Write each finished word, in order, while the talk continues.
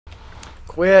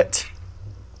Quit.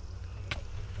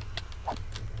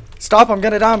 Stop, I'm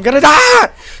gonna die, I'm gonna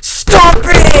die! Stop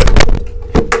it!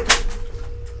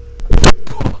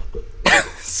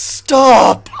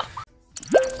 Stop!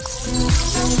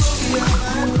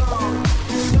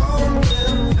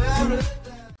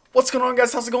 What's going on,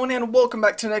 guys? How's it going? And welcome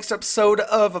back to the next episode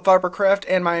of ViperCraft.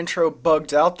 And my intro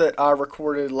bugged out that I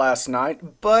recorded last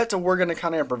night, but we're going to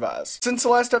kind of improvise. Since the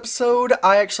last episode,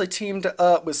 I actually teamed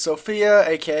up with Sophia,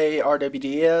 aka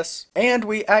RWDS, and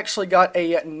we actually got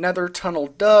a nether tunnel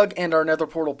dug and our nether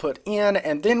portal put in,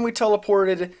 and then we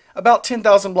teleported about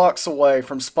 10,000 blocks away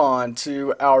from spawn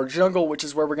to our jungle, which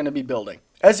is where we're going to be building.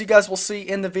 As you guys will see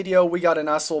in the video, we got a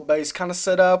nice little base kind of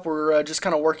set up. We're just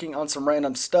kind of working on some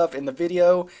random stuff in the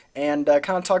video and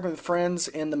kind of talking with friends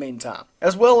in the meantime.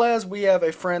 As well as we have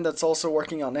a friend that's also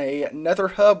working on a nether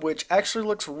hub, which actually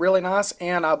looks really nice,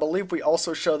 and I believe we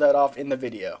also show that off in the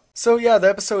video. So yeah, the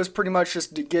episode is pretty much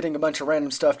just getting a bunch of random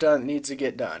stuff done that needs to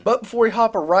get done. But before we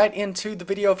hop right into the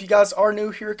video, if you guys are new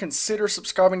here, consider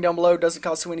subscribing down below. Doesn't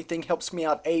cost you anything, helps me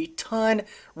out a ton,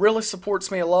 really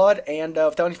supports me a lot, and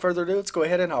without any further ado, let's go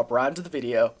ahead and hop right into the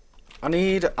video.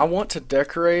 I want to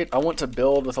decorate, I want to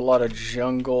build with a lot of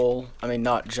jungle,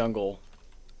 not jungle.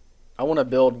 I want to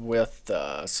build with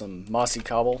some mossy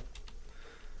cobble.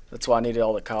 That's why I needed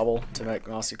all the cobble to make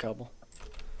mossy cobble.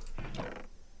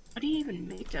 How do you even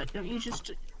make that? Don't you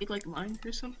just make like mine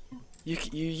or something? You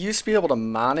used to be able to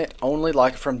mine it only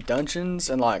like from dungeons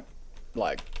and like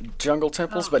jungle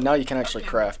temples, but now you can actually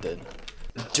craft it.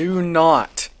 Do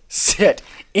not set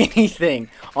anything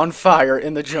on fire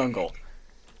in the jungle.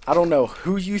 I don't know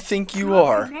who you think you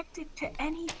are. Connected to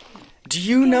anything. Do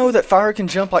you know that fire can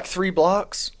jump like 3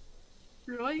 blocks?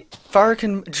 Really? Fire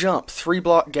can jump 3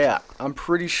 block gap. I'm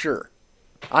pretty sure.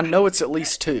 I know it's at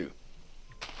least 2.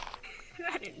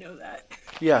 I didn't know that.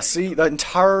 Yeah, see,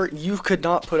 you could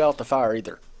not put out the fire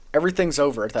either. Everything's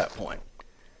over at that point.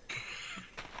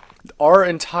 Our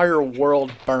entire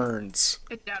world burns.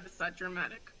 That is that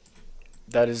dramatic.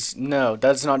 No,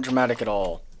 that's not dramatic at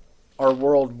all. Our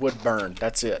world would burn.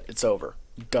 That's it. It's over.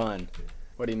 Done.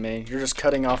 What do you mean? You're just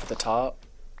cutting off the top?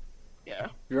 Yeah.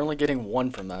 You're only getting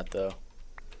 1 from that, though.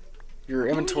 Your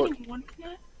inventory. Only getting 1 from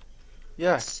that?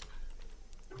 Yes.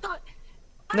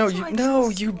 No,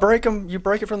 you break them. You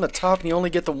break it from the top, and you only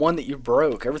get the 1 that you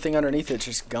broke. Everything underneath it's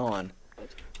just gone.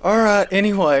 Alright,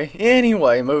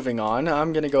 anyway, moving on.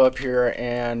 I'm gonna go up here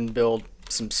and build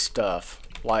some stuff.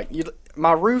 Like,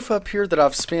 my roof up here that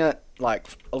I've spent, like,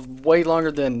 way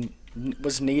longer than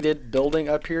was needed building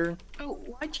up here. Oh,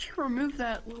 why'd you remove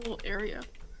that little area?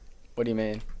 What do you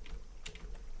mean?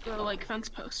 The, like, fence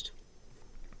post.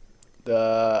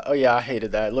 Oh yeah, I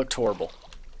hated that. It looked horrible.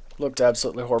 Looked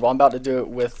absolutely horrible. I'm about to do it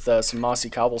with some mossy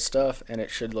cobble stuff, and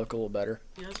it should look a little better.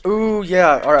 Yes. Ooh,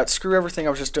 yeah. Alright, screw everything I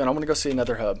was just doing. I'm gonna go see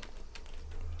another hub.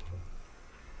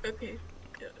 Okay.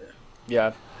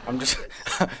 Yeah, I'm just...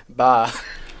 Bye.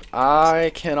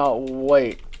 I cannot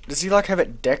wait. Does he, like, have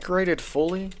it decorated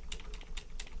fully?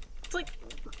 It's like...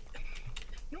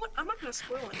 You know what? I'm not gonna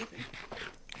spoil anything.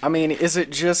 I mean, is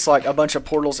it just, like, a bunch of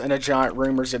portals in a giant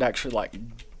room, or is it actually, like,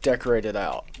 decorated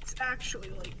out? It's actually,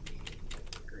 like...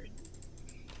 great.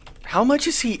 How much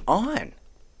is he on?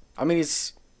 I mean,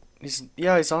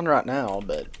 he's on right now,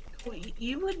 but... Well,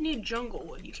 you would need jungle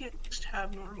wood. You can't just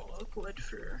have normal oak wood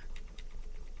for...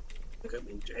 Like a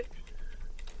beach, right?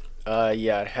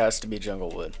 Yeah, it has to be jungle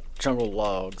wood. Jungle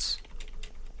logs.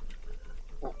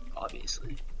 Well,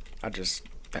 obviously. I just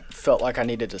felt like I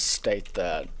needed to state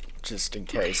that, just in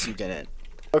case you didn't.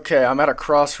 Okay, I'm at a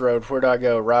crossroad. Where do I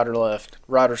go? Right or left?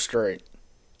 Right or straight?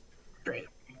 Straight.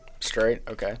 Straight?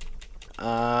 Okay.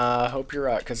 I hope you're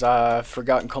right, because I've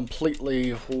forgotten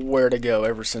completely where to go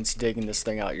ever since digging this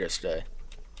thing out yesterday.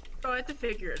 Oh, I had to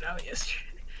figure it out yesterday.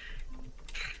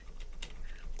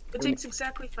 It takes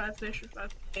exactly 5 fish or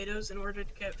 5 potatoes in order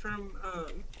to get from,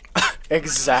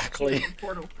 Exactly.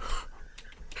 Portal.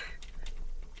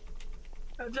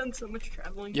 I've done so much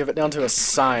traveling. You have it down to a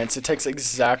science. It takes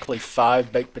exactly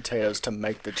 5 baked potatoes to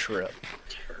make the trip.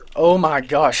 Oh my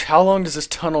gosh, how long does this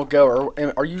tunnel go?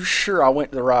 Or are you sure I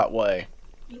went the right way?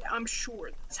 Yeah, I'm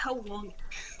sure. That's how long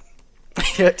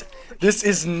This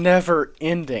is never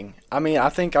ending. I mean, I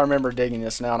think I remember digging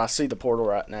this now, and I see the portal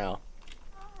right now.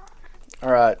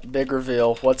 Alright, big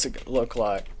reveal. What's it look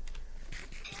like?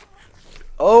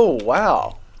 Oh,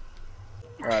 wow.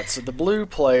 Alright, so the blue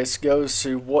place goes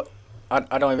to what...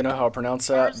 I don't even know how to pronounce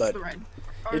that, but...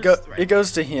 It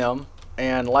goes to him,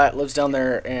 and Lat lives down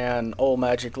there, and Old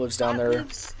Magic lives down there.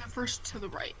 Lives first to the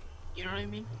right. You know what I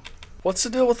mean? What's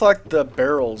the deal with, like, the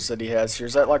barrels that he has here?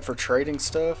 Is that, like, for trading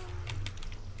stuff?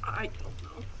 I don't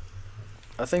know.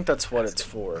 I think that's what it's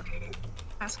for.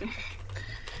 Ask him.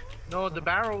 No, the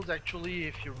barrels actually,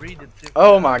 if you read it,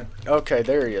 Oh my. Okay,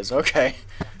 there he is. Okay.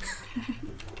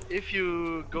 if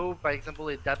you go, by example,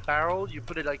 in that barrel, you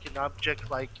put it like an object,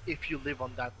 like if you live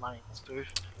on that line. So if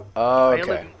I live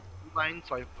Okay. in the line,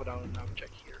 so I put on an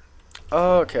object here.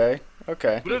 Okay.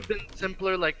 Okay. Would have been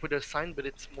simpler, like with a sign, but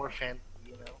it's more fancy,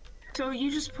 you know. So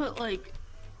you just put like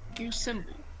your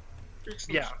symbol.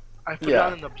 Yeah, I put Yeah.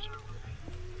 on an observer.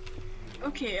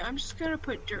 Okay, I'm just gonna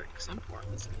put dirt because I'm poor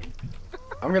in this game.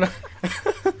 I'm gonna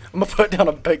put down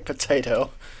a baked potato.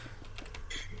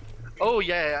 Oh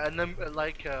yeah, and then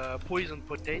like poison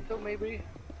potato maybe.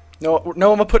 No, I'm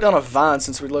gonna put down a vine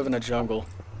since we live in a jungle.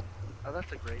 Oh,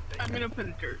 that's a great thing. I'm gonna put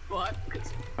a dirt block.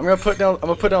 I'm gonna put down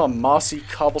a mossy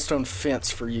cobblestone fence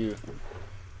for you.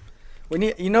 We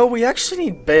need, we actually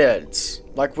need beds.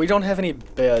 Like, we don't have any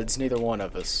beds, neither one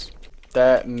of us.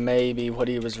 That may be what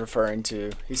he was referring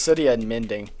to. He said he had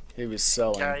mending. He was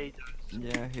selling. Yeah, he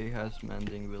does. Yeah, he has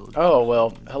mending villages. Oh,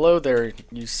 well, hello there,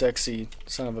 you sexy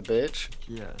son of a bitch.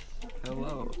 Yes.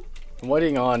 Hello. I'm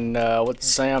waiting on with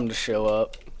Sam to show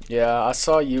up. Yeah, I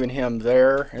saw you and him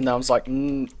there, and I was like,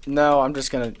 no, I'm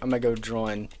gonna go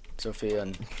join Sophia.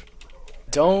 And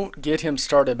don't get him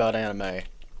started about anime.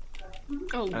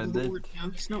 Oh I lord, did. no,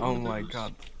 he's not Oh one of my those.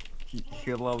 god.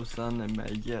 He loves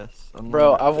anime, yes.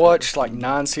 Bro, I've watched like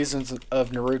 9 seasons of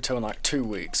Naruto in like 2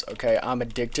 weeks. Okay, I'm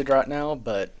addicted right now,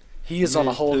 but he is on a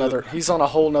Me whole too. nother. He's on a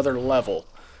whole nother level.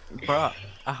 Bruh,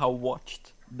 I have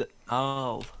watched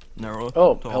all Naruto.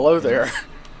 Oh, hello there.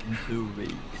 In 2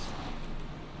 weeks.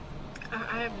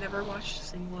 I have never watched a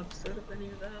single episode of any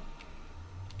of that.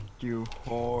 You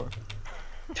whore.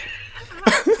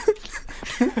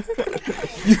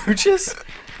 You just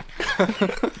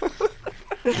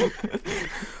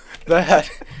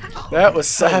that was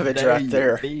savage How dare right you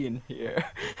there. be in here.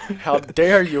 How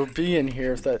dare you be in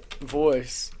here with that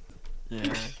voice?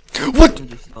 Yeah. What? I'm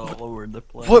just all over the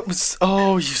place. What was?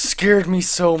 Oh, you scared me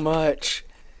so much.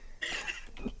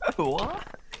 What?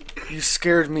 You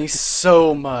scared me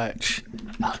so much.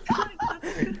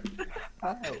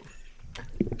 How?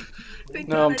 Thank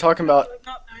No, God I'm I talking didn't about. know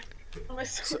about that. On my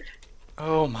sword.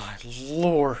 Oh my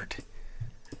lord.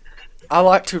 I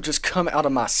like to just come out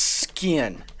of my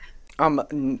skin. I'm like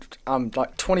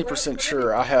 20%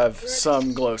 sure I have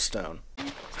some glowstone.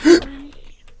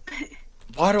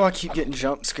 Why do I keep getting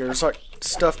jump scares? Like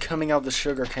stuff coming out of the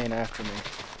sugar cane after me.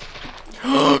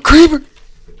 Creeper!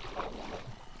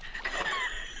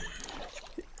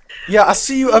 Yeah, I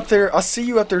see you up there. I see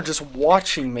you up there just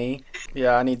watching me.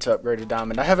 Yeah, I need to upgrade a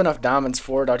diamond. I have enough diamonds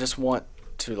for it. I just want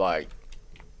to like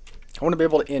I want to be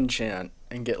able to enchant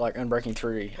and get like Unbreaking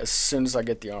 3 as soon as I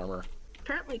get the armor.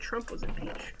 Apparently Trump was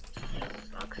impeached.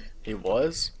 Sucks. He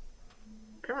was?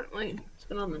 Apparently, it's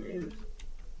been on the news.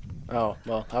 Oh,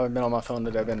 well, I haven't been on my phone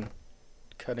today. I've been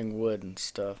cutting wood and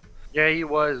stuff. Yeah, he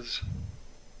was.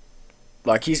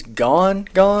 Like he's gone,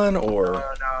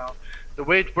 or? No. The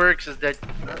way it works is that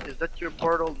is that your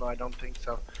portal? No, I don't think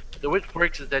so. The way it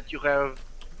works is that you have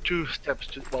 3 steps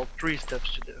to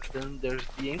this. Then there's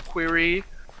the inquiry,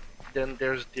 then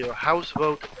there's the House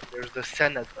vote, and there's the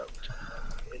Senate vote.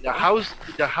 In the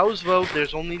House vote,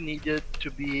 there's only needed to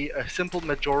be a simple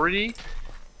majority,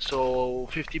 so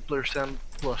 50%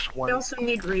 plus They 1. also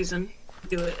need reason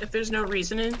to do it. If there's no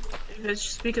reasoning, if it's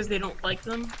just because they don't like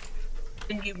them,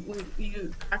 then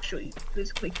you actually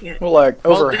physically can't. Well, like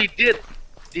Well, over. they did.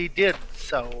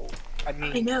 So I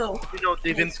mean, I know.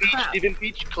 they've It's crap.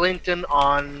 impeached Clinton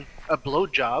on a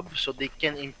blowjob, so they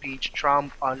can impeach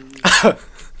Trump on.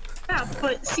 Yeah,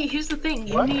 but see, here's the thing.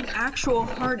 You What? need actual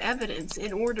hard evidence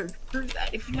in order to prove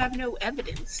that. If you have no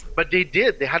evidence, But they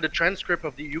did. They had a transcript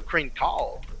of the Ukraine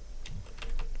call.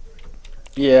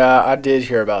 Yeah, I did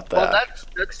hear about that. Well,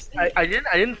 that's I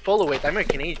didn't follow it. I'm a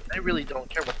Canadian. I really don't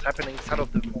care what's happening south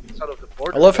of the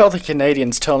border. I love how the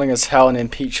Canadians telling us how an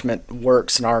impeachment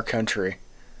works in our country.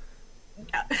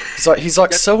 yeah. He's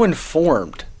like so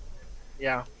informed.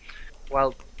 Yeah.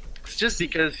 Well, it's just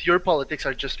because your politics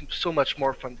are just so much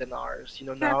more fun than ours. You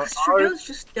know, Yeah, now 'cause Trudeau's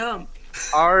just dumb.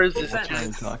 ours is What are you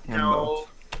just talking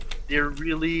they're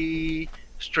really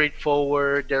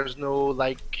straightforward. There's no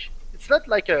like, it's not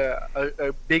like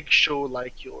a big show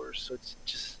like yours. So it's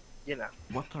just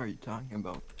What are you talking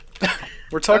about?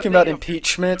 We're talking about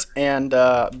impeachment and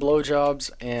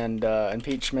blowjobs and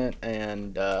impeachment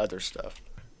and other stuff.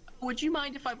 Would you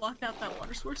mind if I blocked out that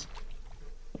water source?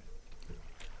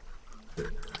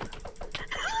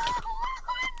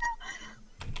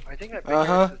 I think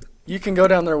You can go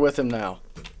down there with him now.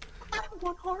 I have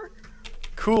one heart.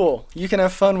 Cool. You can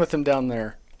have fun with him down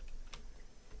there.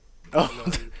 Oh,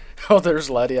 oh, there's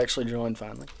Laddie actually joined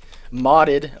finally.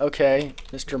 Modded, okay.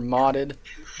 Mr. Modded.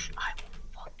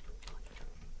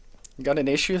 You got an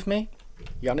issue with me?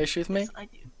 You got an issue with me? Yes, I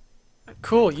do.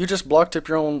 Cool, you just blocked up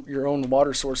your own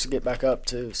water source to get back up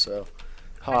too, so.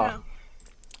 I Ha. know.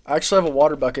 I actually have a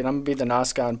water bucket. I'm gonna be the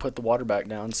nice guy and put the water back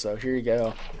down, so here you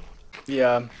go.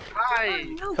 Yeah. Hi. Oh,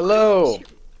 no, Hello.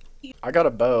 please. I got a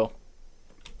bow.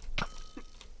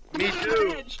 Me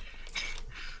too.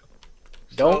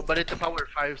 Don't But it's a power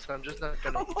 5, so I'm just not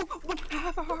gonna. Oh,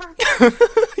 whatever.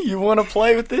 You wanna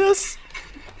play with this?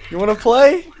 You wanna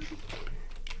play?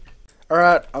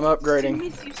 Alright, I'm As upgrading. soon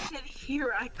as you said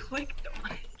here, I clicked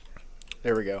on it.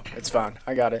 There we go. It's fine.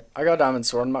 I got it. I got a diamond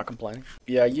sword. I'm not complaining.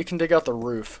 Yeah, you can dig out the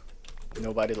roof.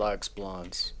 Nobody likes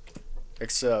blondes.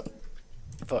 Except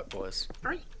fuckboys.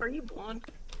 Are you blonde?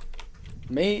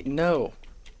 Me? No.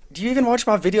 Do you even watch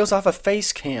my videos off a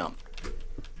face cam?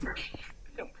 I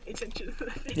don't pay attention to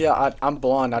that. Yeah, I'm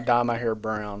blonde. I dye my hair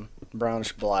brown.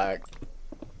 Brownish black.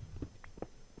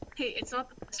 Hey, it's not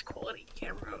the best quality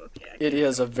camera, okay? It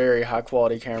is a very high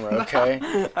quality camera, okay?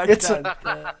 I It's can't,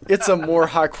 It's a more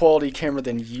high quality camera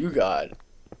than you got.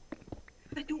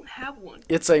 I don't have one.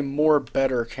 It's a more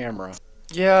better camera.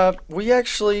 Yeah, we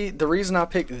actually, the reason I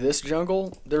picked this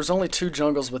jungle, there's only 2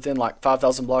 jungles within like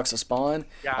 5,000 blocks of spawn.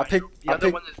 Yeah. I picked, The I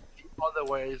other picked, one is the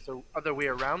other way. Is the other way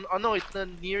around. Oh no, it's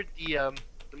near the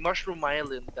Mushroom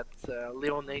Island that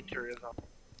Leonator is on.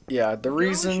 yeah, the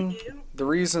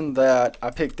reason that I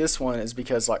picked this one is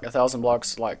because like 1,000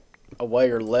 blocks like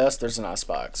away or less, there's an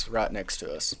icebox right next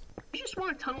to us. You just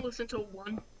want to tunnel this into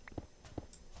one.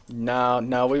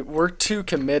 No, we're too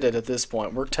committed at this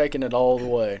point. We're taking it all the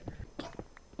way.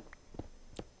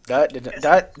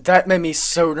 That made me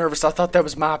so nervous. I thought that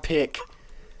was my pick.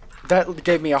 That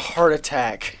gave me a heart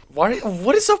attack. What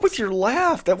is up with your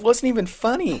laugh? That wasn't even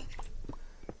funny.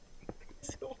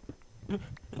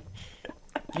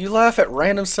 You laugh at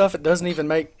random stuff that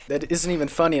isn't even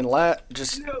funny, and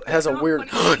just No, has a it's not weird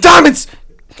funny. diamonds.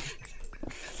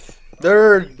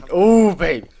 Oh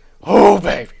baby.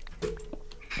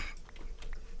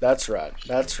 That's right.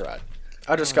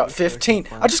 I just got 15.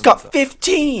 I just got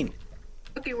 15.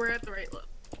 Okay, we're at the right level.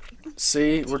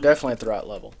 See, we're definitely at the right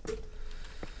level.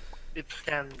 It's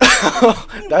 10.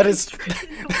 that is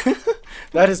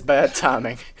that is bad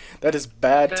timing. That is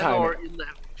bad 10 or timing.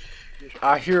 11.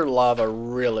 I hear lava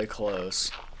really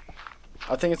close.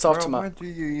 I think it's off Bro, to why my do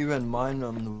you even mine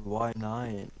on the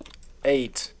Y9?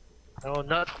 8. No,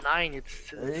 not 9.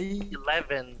 It's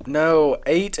 11. No,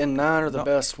 8 and 9 are the No.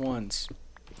 best ones.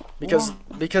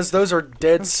 Because those are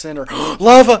dead center.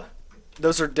 Lava.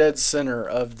 Those are dead center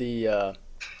of the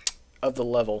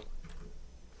level.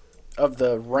 Of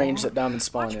the range that diamonds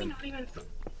spawn Watch me in. not even.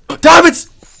 Diamonds!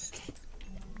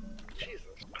 Jesus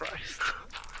Christ.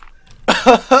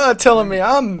 Telling me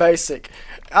I'm basic.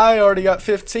 I already got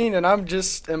 15 and I'm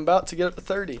just about to get up to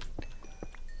 30.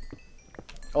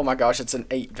 Oh my gosh, it's an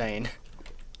 8 vein.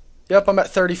 Yep, I'm at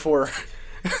 34.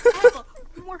 Lava.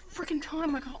 One more freaking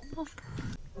time, I got lava.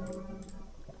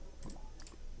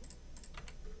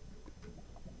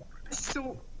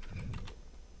 So.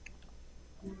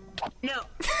 No.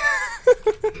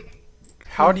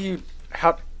 How do you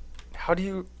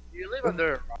You live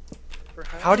under a rock,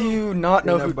 perhaps? how do you not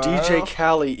know In a who barrel? DJ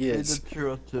Khaled Feed is? it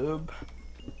through a tube.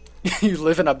 You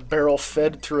live in a barrel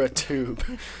fed through a tube.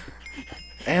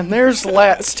 And there's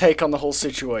Lat's take on the whole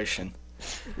situation.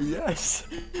 Yes.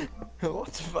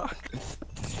 What the fuck?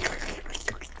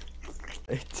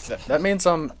 That means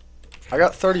I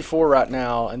got 34 right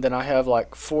now, and then I have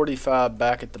like 45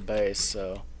 back at the base,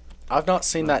 so I've not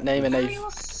seen that name in I a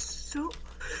feel so.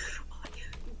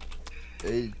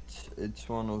 It's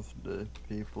one of the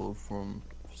people from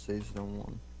season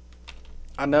 1.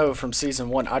 I know from season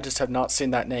 1. I just have not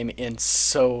seen that name in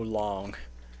so long.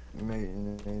 Me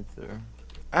neither.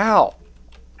 Ow.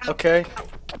 Okay.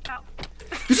 Ow.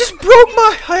 You just broke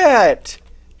my hat.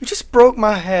 You just broke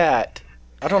my hat.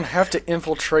 I don't have to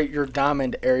infiltrate your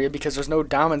diamond area because there's no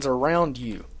diamonds around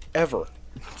you ever.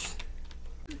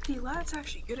 The lad's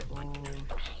actually good at like.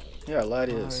 Yeah, Lad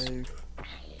is. 5.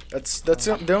 That's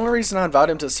the only reason I invite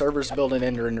him to servers to build an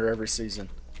ender every season.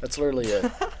 That's literally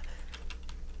it.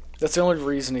 That's the only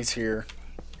reason he's here.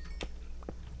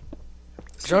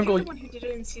 So Jungle- You're the one who did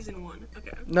it in season 1.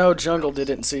 Okay. No, Jungle did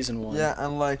it in season 1. Yeah,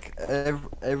 and like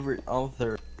every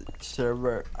other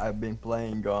server I've been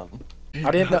playing on. I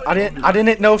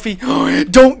didn't know if he.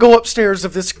 Don't go upstairs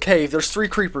of this cave. There's 3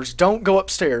 creepers. Don't go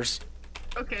upstairs.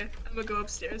 Okay, I'm gonna go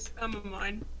upstairs. I'm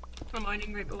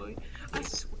mining right below you. I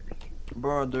swear.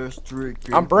 Bro, there's 3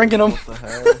 creepers. I'm bringing them. What the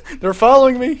hell? They're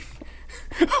following me.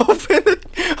 Open it.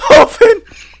 Open.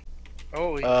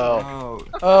 Oh, Oh.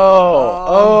 Oh.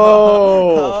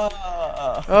 Oh. Oh.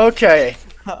 Okay,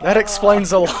 that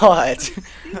explains a lot.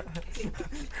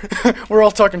 We're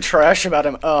all talking trash about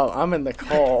him. Oh, I'm in the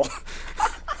call.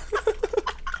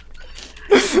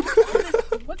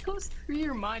 What goes through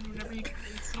your mind whenever you get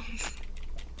insults?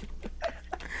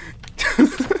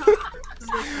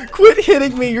 Quit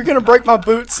hitting me. You're gonna break my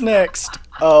boots next.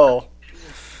 Oh.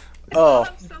 Oh.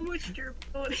 Have so much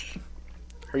durability.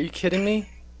 Are you kidding me?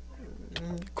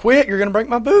 Quit. You're gonna break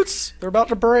my boots. They're about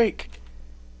to break.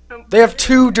 They have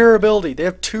 2 durability. They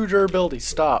have 2 durability.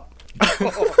 Stop.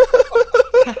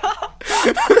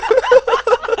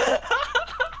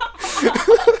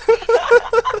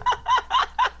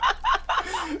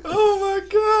 Oh my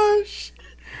gosh.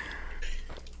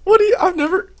 What do you... I've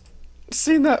never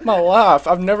seen that in my life.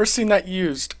 I've never seen that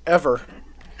used. Ever.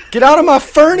 Get out of my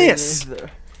furnace.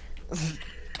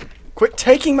 Quit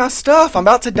taking my stuff. I'm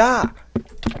about to die.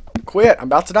 Quit. I'm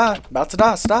about to die. I'm about to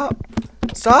die. Stop.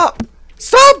 Stop.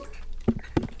 Stop!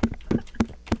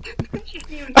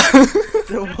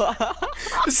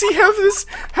 Does he have this?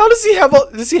 How does he have?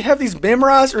 Does he have these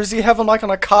memorized, or does he have them like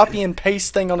on a copy and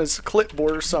paste thing on his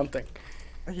clipboard or something?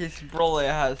 He probably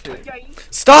has it.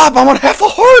 Stop! I'm on half a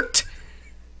heart.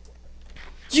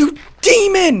 You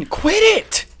demon! Quit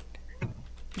it!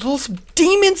 Little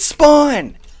demon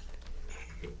spawn!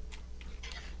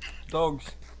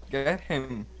 Dogs, get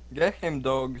him. Get him,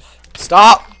 dogs.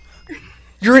 Stop!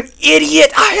 You're an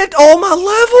idiot! I had all my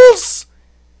levels!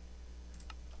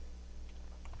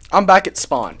 I'm back at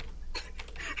spawn.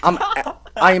 I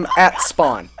am at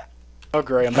spawn. Oh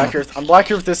great, I'm back here. I'm back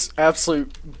here with this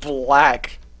absolute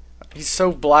black. He's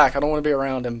so black, I don't want to be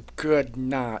around him. Good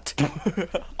night.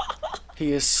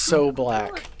 He is so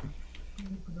black.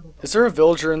 Is there a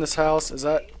villager in this house? Is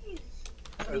that...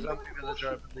 There's a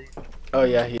villager, I believe. Oh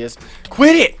yeah, he is.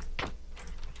 Quit it! I'm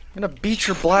gonna beat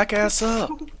your black ass up.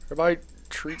 Everybody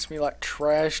treats me like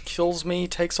trash, kills me,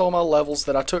 takes all my levels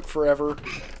that I took forever.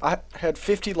 I had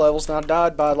 50 levels and I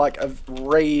died by like a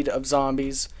raid of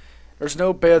zombies. There's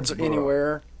no beds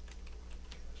anywhere.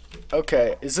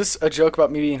 Okay, is this a joke about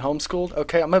me being homeschooled?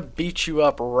 Okay, I'm gonna beat you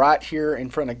up right here in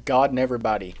front of God and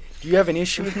everybody. Do you have an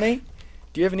issue with me?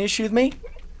 Do you have an issue with me?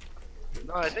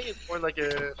 No, I think it's more like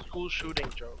a school shooting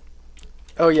joke.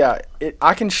 Oh yeah,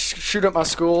 I can shoot up my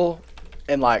school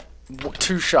in like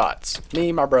 2 shots.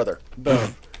 Me, my brother.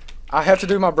 Boom. I have to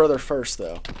do my brother first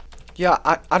though. Yeah,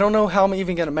 I don't know how I'm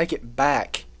even gonna make it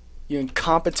back. You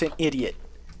incompetent idiot.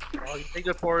 Well, you take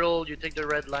the portal, you take the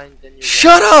red line, then you...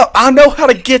 Shut up! I know how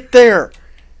to get there!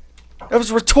 That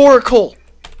was rhetorical!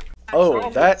 Oh,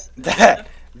 that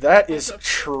is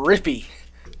trippy.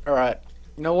 Alright.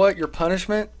 You know what? Your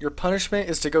punishment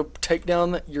is to go take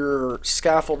down your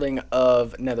scaffolding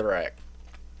of netherrack.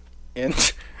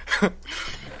 And...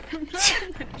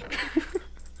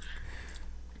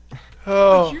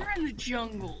 Oh. You're in the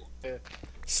jungle.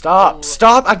 Stop!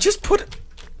 Stop! I just put it...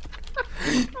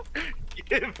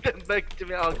 Give them back to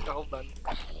me. Oh, hold on.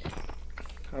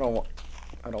 I don't want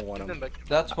Give them them. back to me.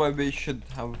 That's why we should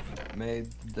have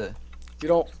made the You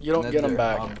don't get them nether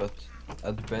back. hub, but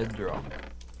at bedrock.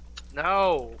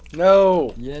 No.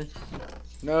 No! Yes.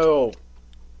 No!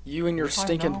 You and your Yes, I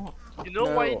stinking... know. You know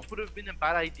why No. it would have been a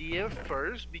bad idea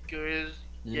first? Because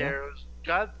Yeah. there's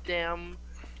goddamn,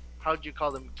 how do you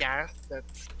call them, gas that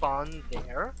spawn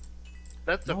there.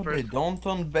 That's the No, first. they don't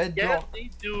on Yes, bedrock. they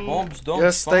do. Mobs don't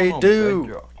Yes, spawn they on do.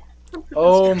 bedrock.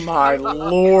 Oh my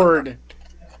lord.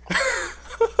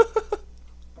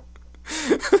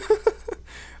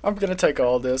 I'm gonna take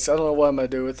all this. I don't know what I'm gonna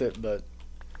do with it, but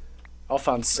I'll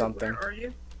find something. Where are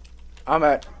you?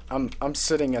 I'm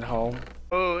sitting at home.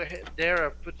 Oh, there I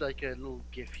put like a little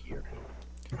gif here.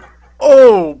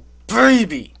 Oh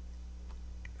baby!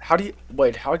 How'd you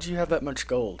have that much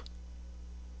gold?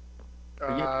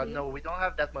 No, we don't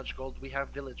have that much gold. We have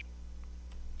village.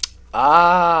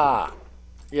 Ah!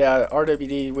 Yeah,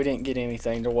 RWD, we didn't get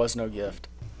anything. There was no gift.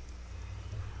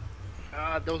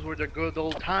 Those were the good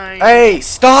old times. Hey,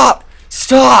 stop!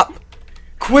 Stop!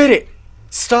 Quit it!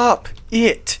 Stop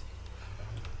it!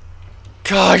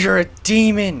 God, you're a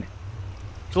demon!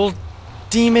 Little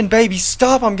demon baby,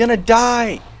 stop! I'm gonna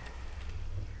die!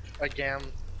 Again.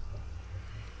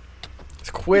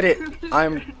 Quit it!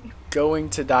 I'm going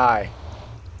to die.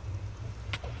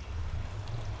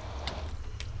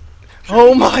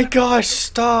 Oh my gosh,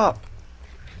 stop!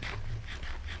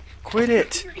 Quit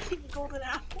it! You're eating golden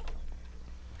apple.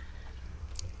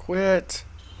 Quit!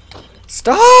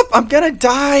 Stop! I'm gonna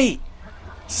die!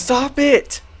 Stop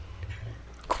it!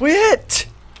 Quit!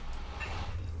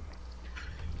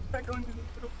 Not going to the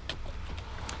middle.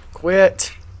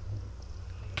 Quit!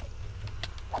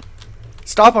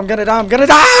 Stop! I'm gonna die! I'm gonna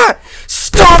die!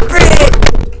 Stop it!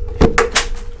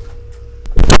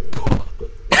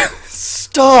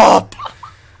 Stop!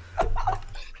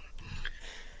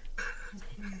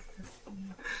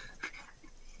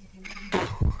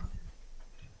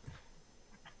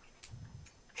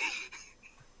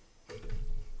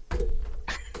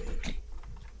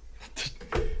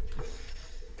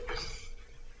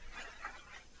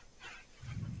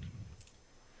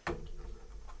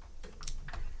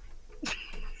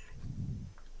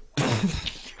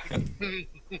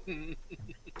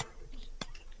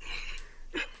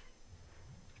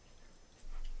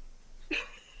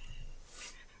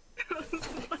 That was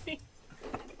funny.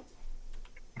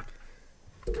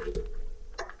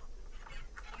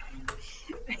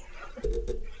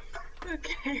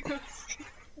 Okay, let's see.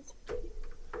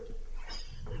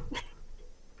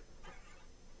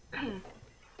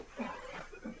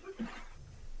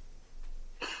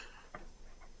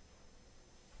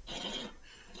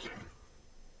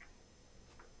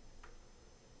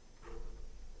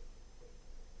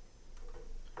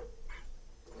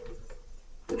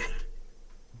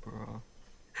 Bro.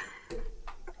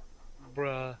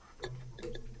 Bruh.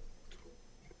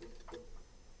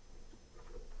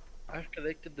 I've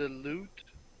collected the loot,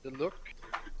 the look.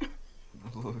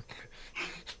 Look.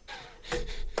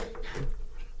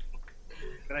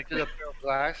 Collected a pair of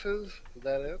glasses. Is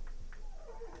that it?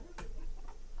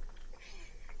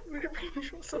 We're gonna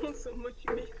show someone so much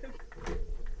you make them.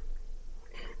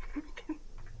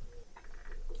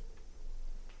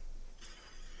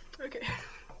 Okay.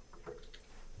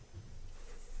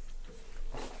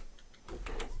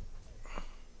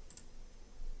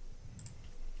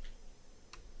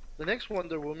 The next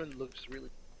Wonder Woman looks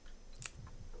really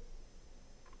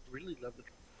lovely.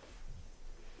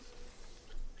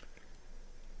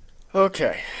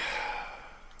 Okay.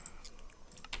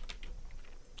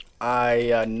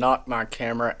 I knocked my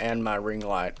camera and my ring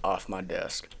light off my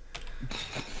desk.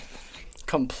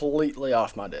 Completely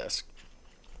off my desk.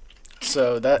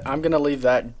 So that I'm gonna leave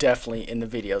that definitely in the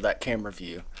video, that camera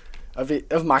view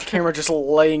of my camera just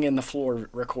laying in the floor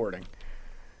recording.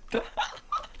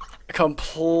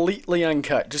 Completely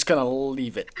uncut. Just gonna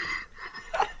leave it.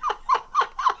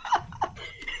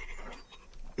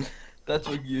 That's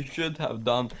what you should have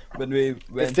done when we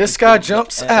went. If this to guy kill the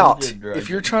jumps out, Ender Dragon. if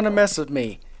you're trying to mess with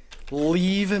me,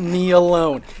 leave me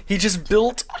alone. He just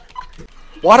built.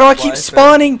 Why do I keep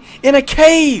spawning in a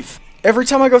cave? Every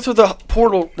time I go through the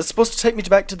portal that's supposed to take me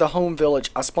back to the home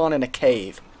village, I spawn in a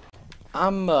cave.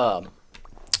 I'm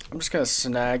just gonna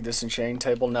snag this enchanting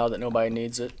table now that nobody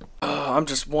needs it. I'm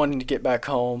just wanting to get back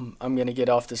home. I'm gonna get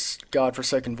off this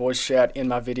godforsaken voice chat in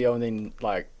my video and then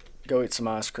like go eat some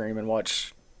ice cream and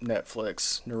watch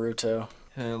Netflix, Naruto.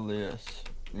 Hell yes,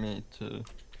 me too.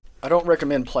 I don't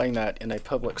recommend playing that in a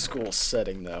public school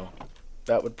setting though.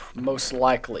 That would most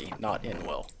likely not end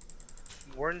well.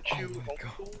 Weren't you my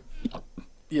God. homeschooled?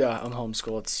 Yeah, I'm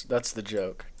homeschooled. That's the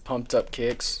joke. Pumped up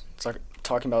kicks. It's like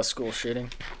talking about school shooting.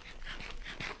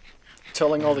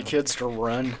 Telling all the kids to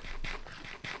run.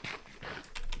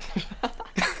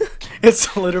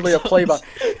 It's literally a play by.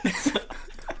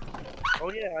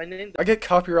 Oh yeah, I named I get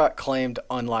copyright claimed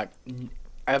on like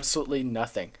absolutely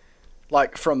nothing.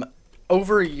 Like from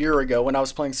over a year ago when I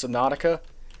was playing Subnautica,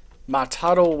 my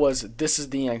title was "This is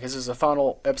the End" because it's the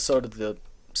final episode of the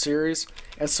series,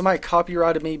 and somebody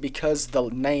copyrighted me because the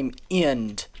name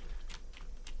 "End"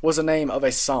 was a name of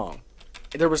a song.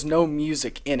 There was no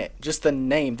music in it, just the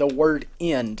name, the word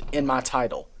 "end" in my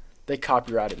title. They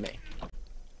copyrighted me.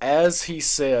 As he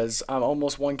says, I'm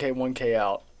almost 1k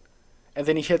out. And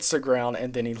then he hits the ground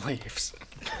and then he leaves.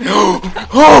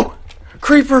 Oh!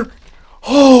 Creeper!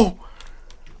 Oh!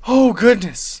 Oh,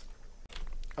 goodness.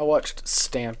 I watched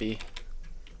Stampy.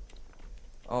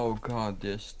 Oh God,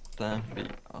 yes, Stampy.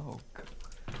 Oh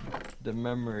God. The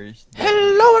memories.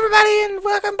 Hello, everybody, and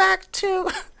welcome back to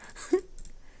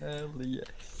Hell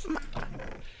yes.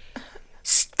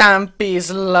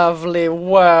 Stampy's lovely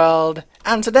world.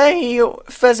 And today,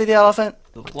 Fezzy the elephant.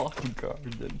 The love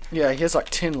garden. Yeah, he has like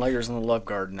 10 layers in the love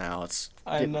garden now.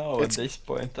 I know. At It's this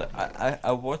point,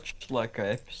 I watched like an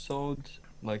episode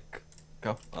like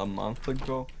a month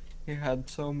ago. He had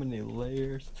so many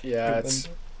layers. Yeah, Even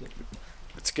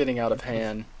it's getting out of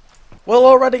hand. Well,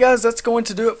 alrighty guys, that's going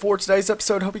to do it for today's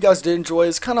episode. Hope you guys did enjoy.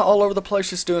 It's kind of all over the place,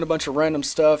 just doing a bunch of random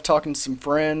stuff, talking to some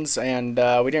friends, and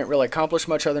we didn't really accomplish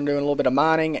much other than doing a little bit of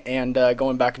mining and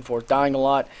going back and forth, dying a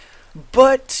lot.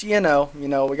 But, you know,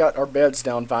 we got our beds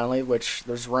down finally, which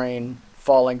there's rain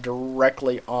falling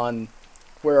directly on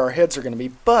where our heads are going to be.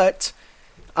 But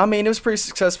I mean, it was a pretty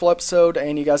successful episode,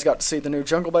 and you guys got to see the new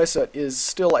jungle base that is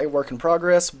still a work in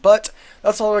progress. But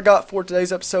that's all I got for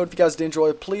today's episode. If you guys did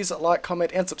enjoy, please like,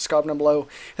 comment, and subscribe down below.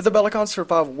 Hit the bell icon to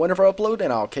survive whenever I upload,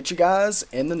 and I'll catch you guys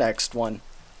in the next one.